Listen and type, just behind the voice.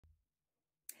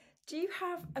Do you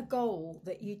have a goal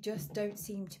that you just don't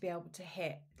seem to be able to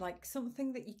hit? Like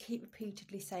something that you keep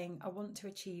repeatedly saying, I want to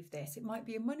achieve this. It might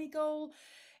be a money goal.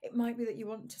 It might be that you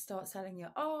want to start selling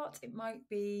your art. It might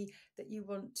be that you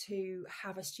want to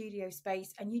have a studio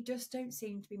space and you just don't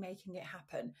seem to be making it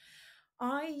happen.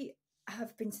 I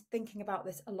have been thinking about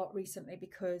this a lot recently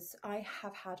because I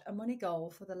have had a money goal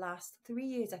for the last 3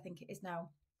 years, I think it is now,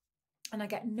 and I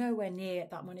get nowhere near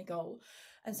that money goal.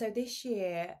 And so this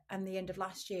year and the end of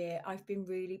last year, I've been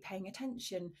really paying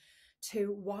attention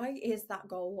to why is that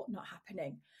goal not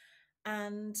happening?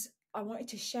 And I wanted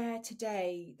to share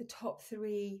today the top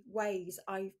 3 ways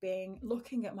I've been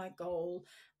looking at my goal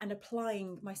and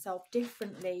applying myself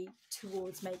differently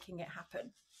towards making it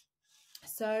happen.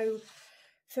 So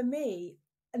for me,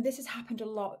 and this has happened a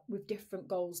lot with different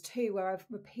goals too, where I've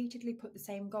repeatedly put the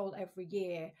same goal every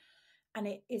year and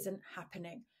it isn't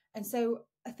happening. And so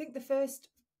I think the first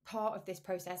part of this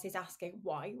process is asking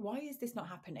why. Why is this not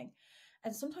happening?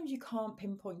 And sometimes you can't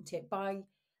pinpoint it. By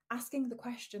asking the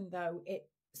question, though, it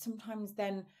sometimes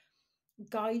then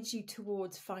guides you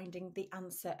towards finding the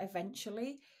answer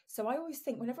eventually. So I always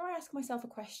think whenever I ask myself a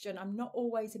question, I'm not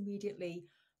always immediately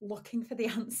looking for the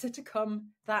answer to come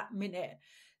that minute.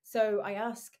 So I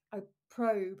ask, I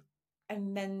probe,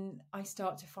 and then I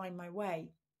start to find my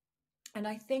way. And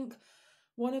I think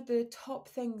one of the top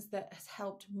things that has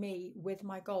helped me with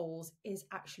my goals is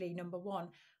actually number one,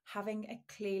 having a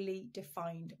clearly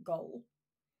defined goal.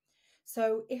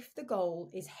 So if the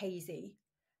goal is hazy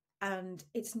and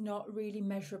it's not really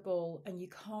measurable and you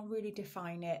can't really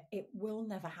define it, it will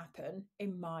never happen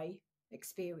in my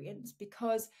experience,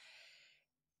 because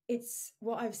it's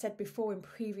what I've said before in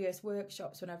previous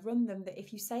workshops when I've run them, that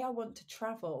if you say I want to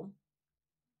travel,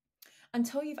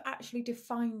 until you've actually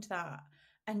defined that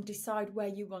and decide where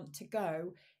you want to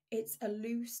go, it's a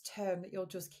loose term that you'll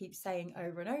just keep saying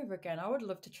over and over again. I would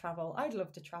love to travel. I'd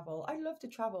love to travel. I'd love to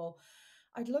travel.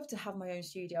 I'd love to have my own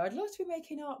studio. I'd love to be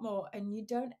making art more. And you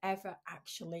don't ever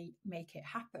actually make it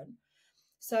happen.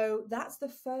 So that's the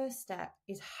first step,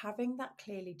 is having that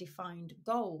clearly defined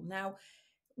goal. Now,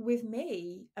 with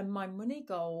me and my money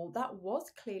goal, that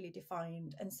was clearly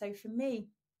defined. And so for me,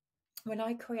 when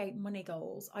I create money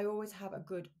goals, I always have a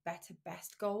good, better,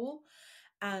 best goal.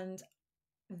 And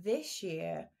this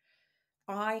year,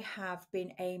 I have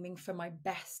been aiming for my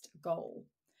best goal.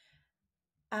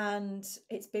 And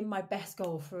it's been my best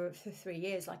goal for 3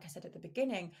 years, like I said at the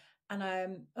beginning.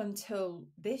 And until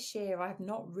this year, I've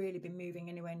not really been moving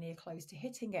anywhere near close to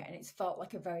hitting it. And it's felt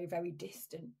like a very, very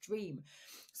distant dream.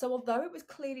 So although it was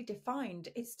clearly defined,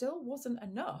 it still wasn't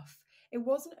enough. It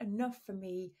wasn't enough for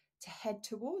me to head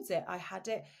towards it. I had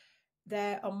it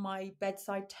there on my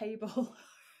bedside table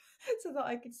so that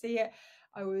I could see it.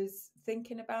 I was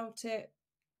thinking about it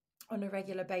on a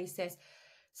regular basis.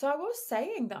 So I was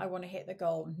saying that I want to hit the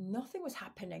goal. Nothing was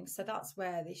happening. So that's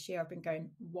where this year I've been going,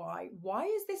 why? Why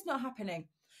is this not happening?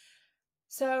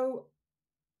 So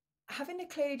having a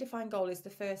clearly defined goal is the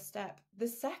first step. The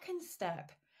second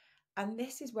step, and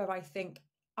this is where I think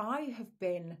I have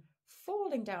been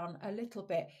falling down a little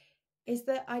bit, is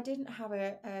that I didn't have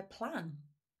a plan.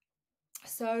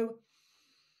 So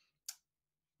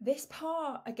this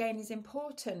part again is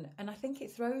important, and I think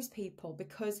it throws people,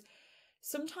 because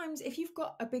sometimes if you've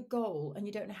got a big goal and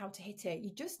you don't know how to hit it,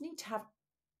 you just need to have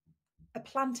a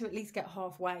plan to at least get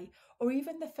halfway or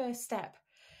even the first step.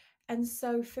 And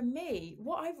so for me,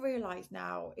 what I've realized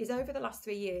now is over the last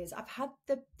 3 years, I've had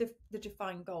the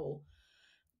defined goal,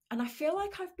 and I feel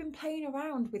like I've been playing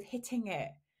around with hitting it.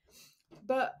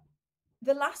 But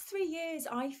the last 3 years,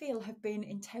 I feel, have been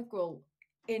integral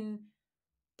in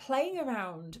playing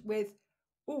around with,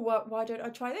 oh, why don't I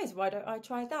try this? Why don't I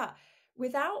try that?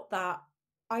 Without that,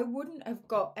 I wouldn't have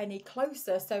got any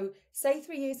closer. So say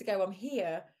 3 years ago, I'm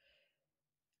here.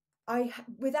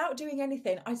 Without doing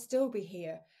anything, I'd still be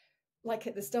here, like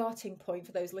at the starting point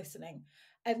for those listening.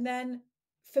 And then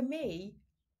for me,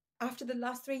 after the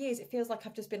last 3 years, it feels like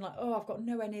I've just been like, oh, I've got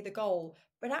nowhere near the goal.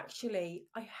 But actually,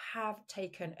 I have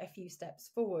taken a few steps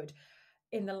forward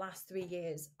in the last 3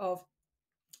 years of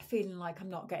feeling like I'm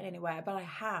not getting anywhere, but I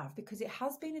have, because it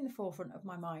has been in the forefront of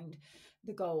my mind,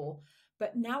 the goal.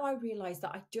 But now I realize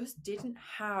that I just didn't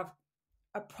have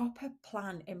a proper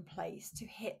plan in place to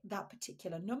hit that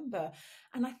particular number.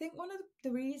 And I think one of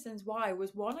the reasons why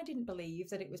was, one, I didn't believe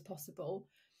that it was possible.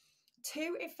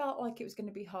 Two, it felt like it was going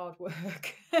to be hard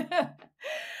work.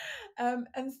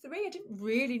 And three, I didn't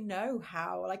really know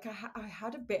how. Like I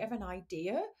had a bit of an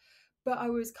idea, but I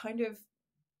was kind of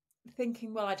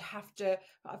thinking, well,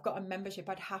 I've got a membership,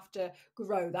 I'd have to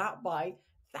grow that by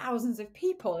thousands of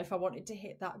people if I wanted to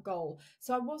hit that goal.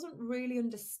 So I wasn't really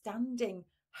understanding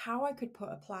how I could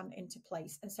put a plan into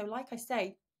place. And so, like I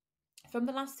say, from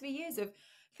the last 3 years of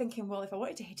thinking, well, if I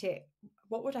wanted to hit it,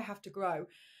 what would I have to grow?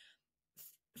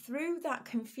 Through that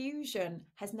confusion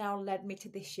has now led me to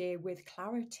this year with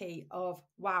clarity of,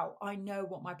 wow, I know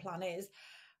what my plan is.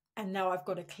 And now I've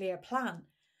got a clear plan.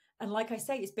 And like I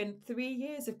say, it's been 3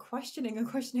 years of questioning and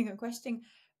questioning and questioning.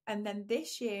 And then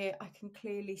this year, I can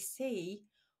clearly see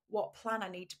what plan I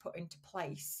need to put into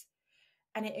place.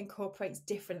 And it incorporates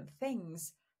different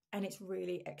things. And it's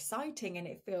really exciting. And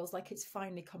it feels like it's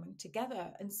finally coming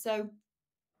together. And so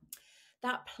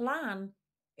that plan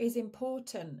is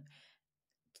important.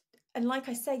 And like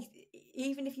I say,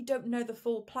 even if you don't know the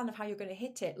full plan of how you're going to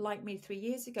hit it, like me 3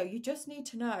 years ago, you just need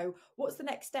to know what's the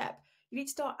next step. You need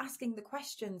to start asking the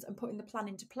questions and putting the plan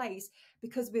into place,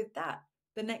 because with that,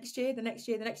 the next year,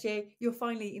 you'll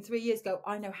finally in 3 years go,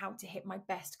 I know how to hit my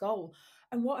best goal.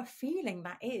 And what a feeling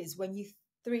that is when you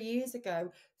 3 years ago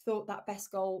thought that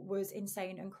best goal was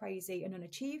insane and crazy and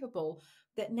unachievable,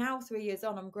 that now 3 years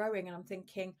on, I'm growing and I'm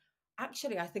thinking,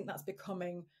 actually, I think that's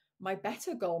becoming my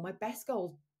better goal, my best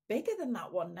goal, bigger than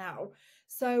that one now.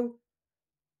 So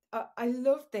I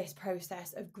love this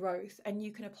process of growth, and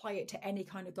you can apply it to any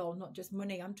kind of goal, not just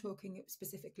money. I'm talking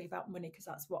specifically about money because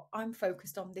that's what I'm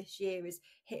focused on this year, is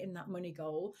hitting that money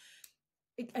goal.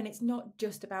 And it's not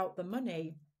just about the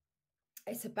money.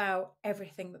 It's about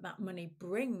everything that money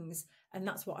brings. And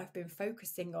that's what I've been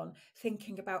focusing on,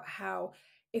 thinking about how,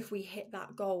 if we hit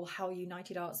that goal, how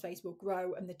United Art Space will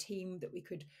grow and the team that we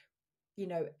could,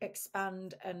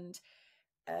 expand, and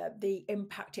the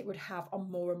impact it would have on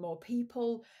more and more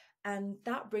people. And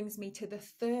that brings me to the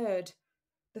third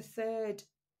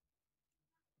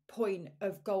point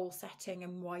of goal setting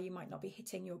and why you might not be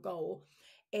hitting your goal.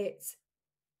 It's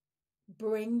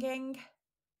bringing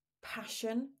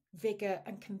passion, vigor,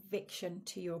 and conviction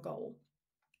to your goal.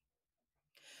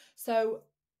 So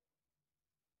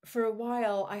for a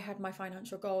while, I had my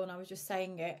financial goal and I was just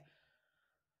saying it,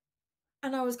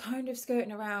 and I was kind of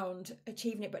skirting around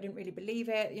achieving it, but I didn't really believe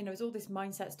it. There's all this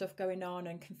mindset stuff going on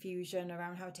and confusion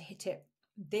around how to hit it.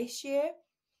 This year,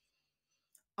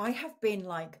 I have been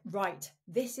like, right,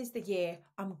 this is the year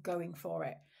I'm going for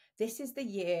it. This is the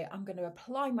year I'm going to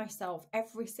apply myself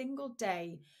every single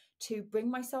day to bring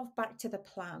myself back to the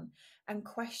plan and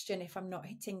question if I'm not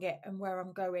hitting it and where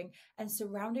I'm going, and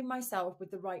surrounding myself with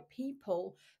the right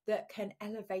people that can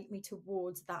elevate me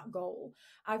towards that goal.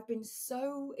 I've been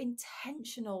so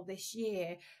intentional this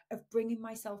year of bringing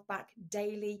myself back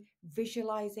daily,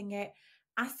 visualizing it,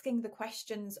 asking the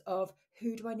questions of,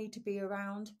 who do I need to be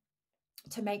around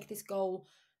to make this goal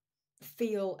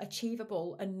feel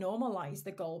achievable, and normalize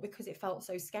the goal, because it felt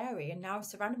so scary. And now I've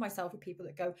surrounded myself with people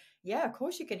that go, yeah, of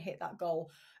course you can hit that goal.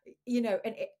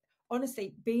 And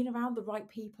honestly, being around the right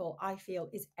people, I feel,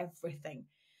 is everything.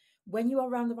 When you are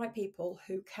around the right people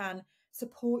who can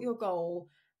support your goal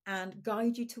and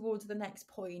guide you towards the next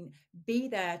point, be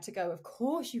there to go, of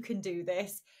course you can do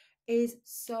this, is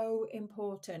so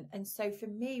important. And so for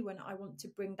me, when I want to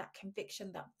bring that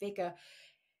conviction, that vigor,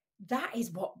 that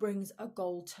is what brings a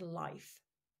goal to life.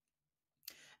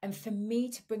 And for me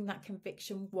to bring that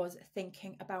conviction was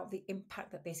thinking about the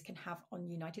impact that this can have on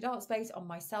United Art Space, on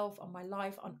myself, on my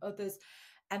life, on others.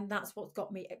 And that's what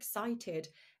got me excited.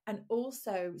 And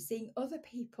also seeing other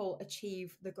people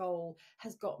achieve the goal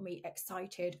has got me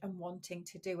excited and wanting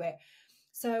to do it.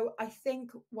 So I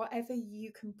think whatever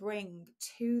you can bring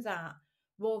to that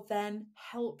will then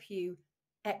help you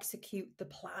execute the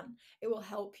plan. It will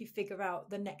help you figure out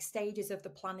the next stages of the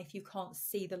plan if you can't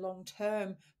see the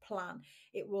long-term plan.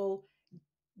 It will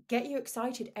get you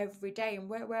excited every day. And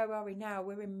where are we now?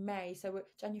 We're in May. So we're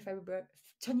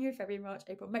January, February, March,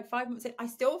 April, May, 5 months in. I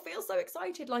still feel so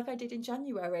excited like I did in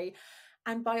January.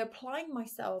 And by applying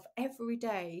myself every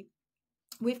day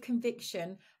with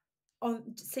conviction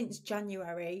since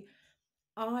January,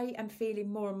 I am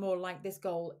feeling more and more like this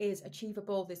goal is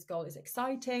achievable. This goal is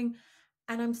exciting.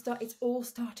 And it's all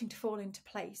starting to fall into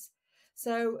place.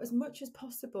 So as much as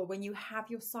possible, when you have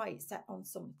your sights set on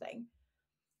something,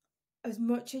 as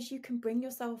much as you can bring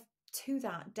yourself to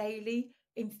that daily,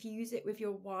 infuse it with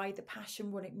your why, the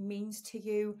passion, what it means to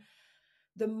you,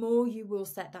 the more you will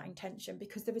set that intention.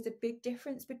 Because there is a big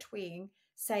difference between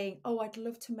saying, oh, I'd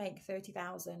love to make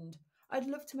 30,000. I'd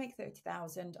love to make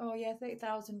 30,000. Oh yeah,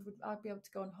 30,000, I'd be able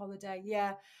to go on holiday.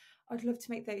 Yeah, I'd love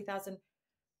to make 30,000.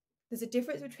 There's a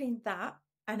difference between that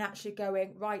and actually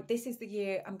going, right, this is the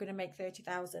year I'm going to make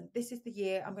 30,000. This is the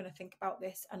year I'm going to think about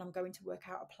this and I'm going to work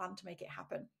out a plan to make it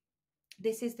happen.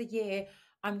 This is the year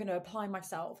I'm going to apply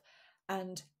myself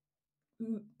and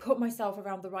put myself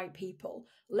around the right people.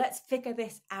 Let's figure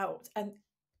this out. And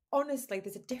honestly,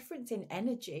 there's a difference in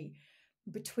energy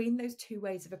between those two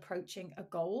ways of approaching a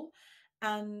goal.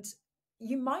 And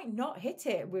you might not hit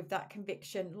it with that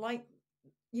conviction. Like,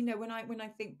 when I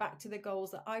think back to the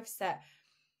goals that I've set,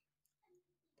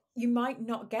 you might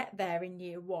not get there in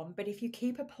year one, but if you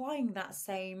keep applying that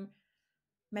same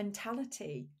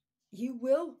mentality, you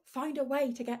will find a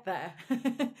way to get there.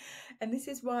 And this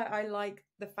is why I like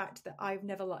the fact that I've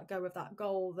never let go of that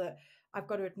goal. That I've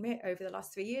got to admit, over the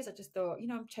last 3 years, I just thought,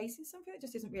 I'm chasing something that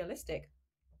just isn't realistic.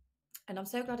 And I'm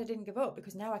so glad I didn't give up,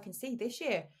 because now I can see this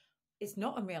year it's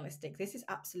not unrealistic. This is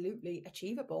absolutely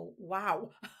achievable. Wow.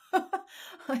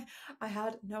 I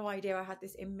had no idea I had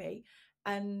this in me.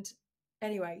 And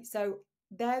anyway, so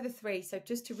they're the three. So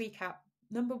just to recap,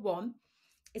 number one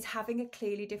is having a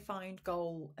clearly defined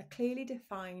goal, a clearly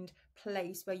defined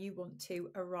place where you want to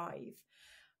arrive.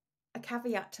 A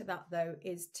caveat to that, though,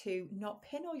 is to not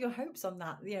pin all your hopes on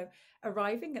that.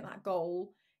 Arriving at that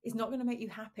goal is not going to make you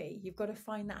happy. You've got to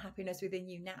find that happiness within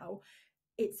you now.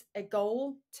 It's a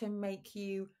goal to make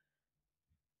you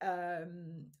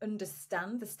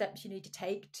understand the steps you need to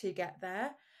take to get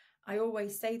there. I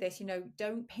always say this,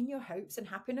 don't pin your hopes and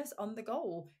happiness on the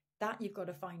goal. That you've got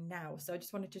to find now. So I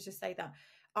just wanted to just say that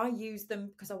I use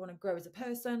them because I want to grow as a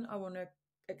person. I want to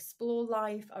explore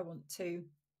life. I want to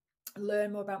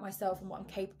learn more about myself and what I'm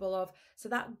capable of. So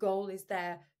that goal is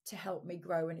there to help me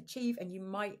grow and achieve. And you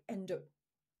might end up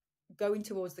going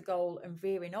towards the goal and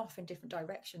veering off in different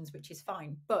directions, which is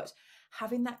fine. But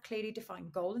having that clearly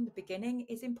defined goal in the beginning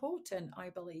is important, I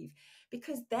believe,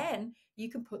 because then you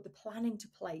can put the plan into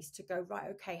place to go, right,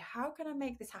 okay, how can I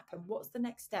make this happen? What's the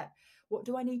next step? What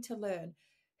do I need to learn?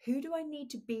 Who do I need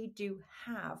to be,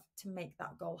 have to make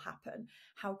that goal happen?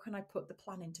 How can I put the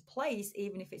plan into place,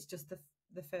 even if it's just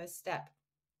the first step?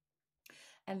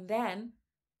 And then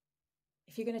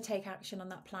if you're going to take action on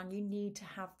that plan, you need to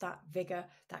have that vigor,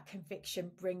 that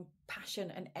conviction, bring passion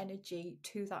and energy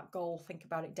to that goal. Think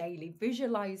about it daily,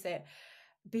 visualize it,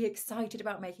 be excited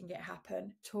about making it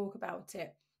happen, talk about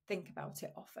it, think about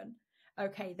it often.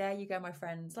 Okay, there you go, my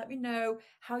friends. Let me know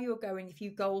how you're going. If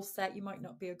you goal set, you might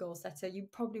not be a goal setter. You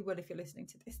probably will if you're listening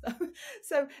to this, though.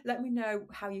 So let me know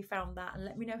how you found that, and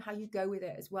let me know how you go with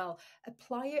it as well.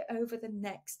 Apply it over the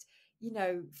next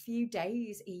few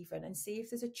days even, and see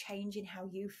if there's a change in how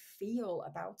you feel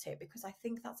about it, because I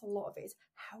think that's a lot of it, is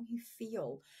how you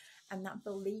feel and that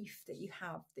belief that you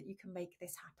have that you can make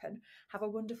this happen. Have a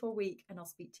wonderful week, and I'll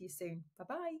speak to you soon. Bye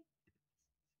bye.